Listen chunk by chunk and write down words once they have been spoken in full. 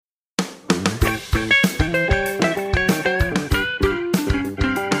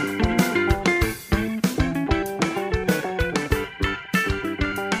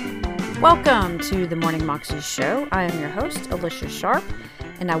Welcome to the Morning Moxie Show. I am your host, Alicia Sharp,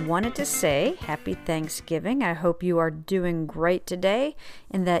 and I wanted to say happy Thanksgiving. I hope you are doing great today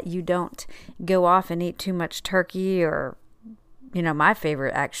and that you don't go off and eat too much turkey or, my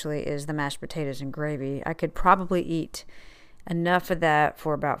favorite actually is the mashed potatoes and gravy. I could probably eat enough of that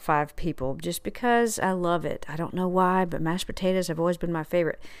for about 5 people just because I love it. I don't know why, but mashed potatoes have always been my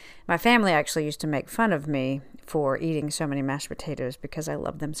favorite. My family actually used to make fun of me for eating so many mashed potatoes because I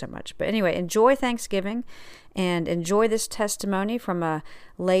love them so much. But anyway, enjoy Thanksgiving and enjoy this testimony from a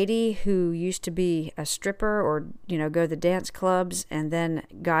lady who used to be a stripper or, go to the dance clubs, and then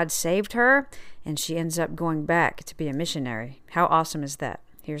God saved her and she ends up going back to be a missionary. How awesome is that?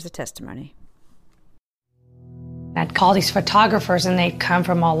 Here's the testimony. I'd call these photographers and they'd come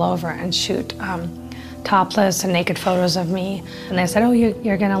from all over and shoot topless and naked photos of me. And they said,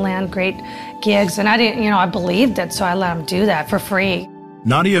 you're going to land great gigs. And I didn't, I believed it, so I let them do that for free.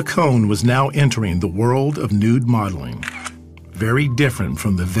 Nadia Cohn was now entering the world of nude modeling, very different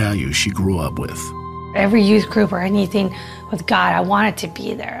from the values she grew up with. Every youth group or anything with God, I wanted to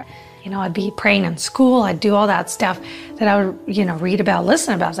be there. I'd be praying in school. I'd do all that stuff that I would, read about,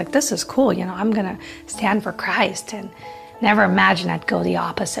 listen about. I was like, this is cool. I'm going to stand for Christ, and never imagine I'd go the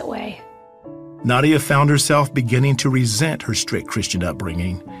opposite way. Nadia found herself beginning to resent her strict Christian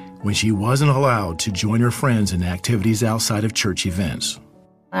upbringing when she wasn't allowed to join her friends in activities outside of church events.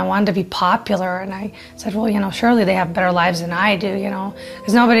 I wanted to be popular, and I said, well, surely they have better lives than I do,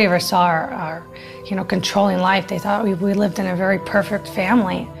 because nobody ever saw our controlling life. They thought we lived in a very perfect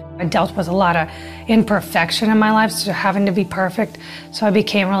family. I dealt with a lot of imperfection in my life, so having to be perfect, so I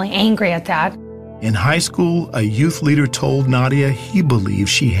became really angry at that. In high school, a youth leader told Nadia he believed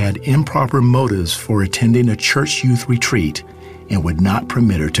she had improper motives for attending a church youth retreat and would not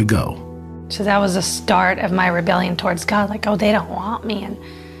permit her to go. So that was the start of my rebellion towards God, like, they don't want me. And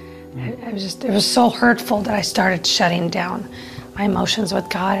it was so hurtful that I started shutting down my emotions with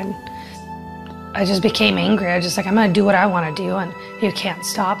God, and I just became angry. I was just like, I'm going to do what I want to do, and you can't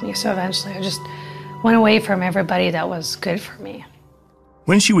stop me. So eventually I just went away from everybody that was good for me.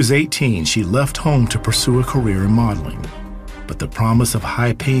 When she was 18, she left home to pursue a career in modeling, but the promise of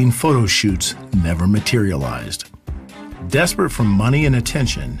high-paying photo shoots never materialized. Desperate for money and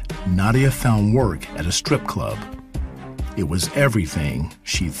attention, Nadia found work at a strip club. It was everything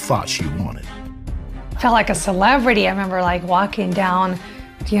she thought she wanted. I felt like a celebrity. I remember walking down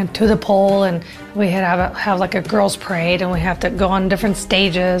to the pole, and we had have like a girls' parade, and we have to go on different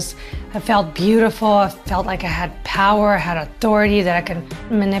stages. I felt beautiful. I felt like I had power, I had authority, that I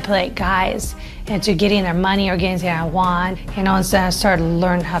could manipulate guys into getting their money or getting something I want. And so I started to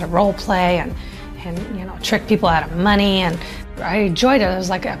learn how to role play and trick people out of money, and I enjoyed it. It was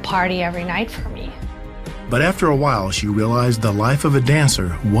like a party every night for me. But after a while, she realized the life of a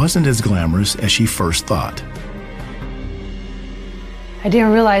dancer wasn't as glamorous as she first thought. I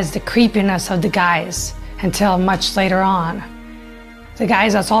didn't realize the creepiness of the guys until much later on. The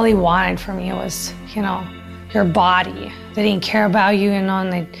guys, that's all they wanted from me was, your body. They didn't care about you,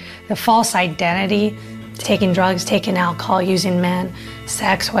 and the false identity, taking drugs, taking alcohol, using men,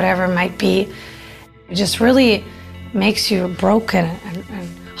 sex, whatever it might be. It just really makes you broken and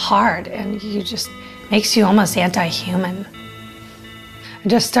hard, and makes you almost anti-human. I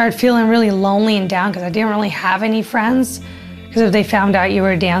just started feeling really lonely and down because I didn't really have any friends. Because if they found out you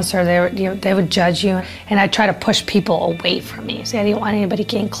were a dancer, they would judge you. And I'd try to push people away from me. So I didn't want anybody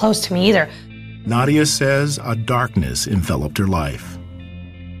getting close to me either. Nadia says a darkness enveloped her life.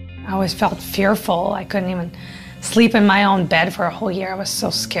 I always felt fearful. I couldn't even sleep in my own bed for a whole year. I was so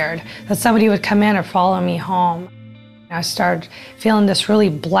scared that somebody would come in or follow me home. I started feeling this really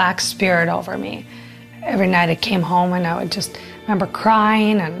black spirit over me. Every night I came home and I would just remember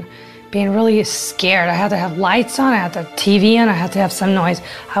crying and being really scared. I had to have lights on, I had the TV on, I had to have some noise.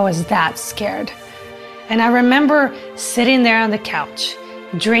 I was that scared. And I remember sitting there on the couch,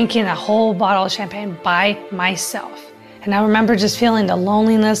 drinking a whole bottle of champagne by myself. And I remember just feeling the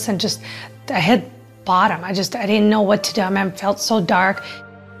loneliness and I hit bottom. I didn't know what to do. I remember it felt so dark.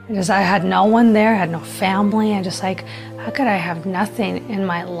 I had no one there, I had no family. How could I have nothing in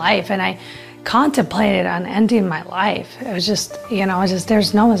my life? And I contemplated on ending my life. It was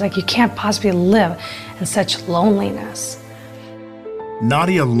there's no one's you can't possibly live in such loneliness.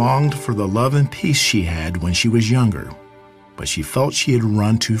 Nadia longed for the love and peace she had when she was younger, but she felt she had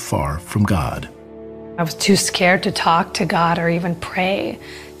run too far from God. I was too scared to talk to God or even pray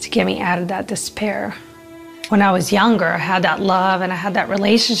to get me out of that despair. When I was younger, I had that love and I had that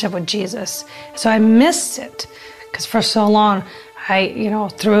relationship with Jesus, so I missed it Because for so long, I,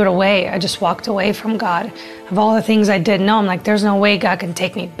 threw it away. I just walked away from God. Of all the things I didn't know, I'm like, there's no way God can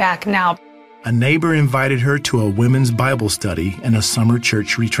take me back now. A neighbor invited her to a women's Bible study and a summer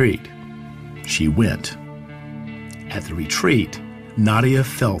church retreat. She went. At the retreat, Nadia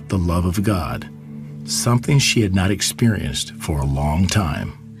felt the love of God, something she had not experienced for a long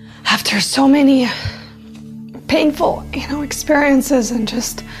time. After so many painful, experiences and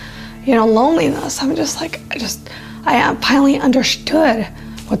just, loneliness, I'm just like, I finally understood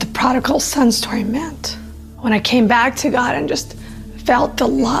what the prodigal son story meant. When I came back to God and just felt the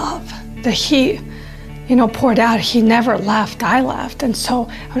love that he, poured out, he never left, I left. And so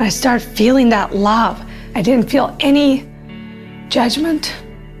when I started feeling that love, I didn't feel any judgment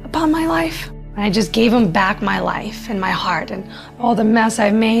upon my life. And I just gave him back my life and my heart and all the mess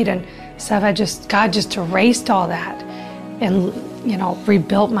I've made and stuff. God just erased all that and,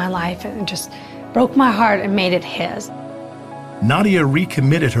 rebuilt my life and just broke my heart and made it his. Nadia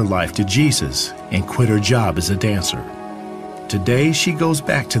recommitted her life to Jesus and quit her job as a dancer. Today, she goes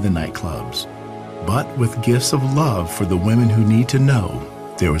back to the nightclubs, but with gifts of love for the women who need to know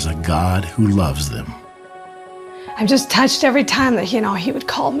there is a God who loves them. I'm just touched every time that, he would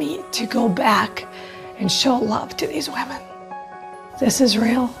call me to go back and show love to these women. This is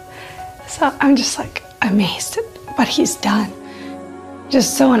real. So I'm just like amazed at what he's done.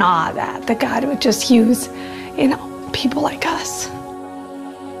 Just so in awe that God would just use, people like us,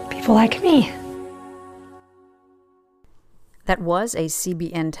 people like me. That was a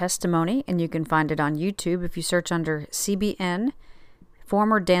CBN testimony, and you can find it on YouTube if you search under CBN,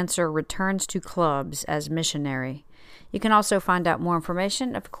 former dancer returns to clubs as missionary. You can also find out more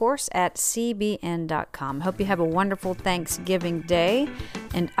information, of course, at cbn.com. Hope you have a wonderful Thanksgiving day,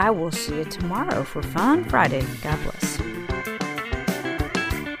 and I will see you tomorrow for Fun Friday. God bless.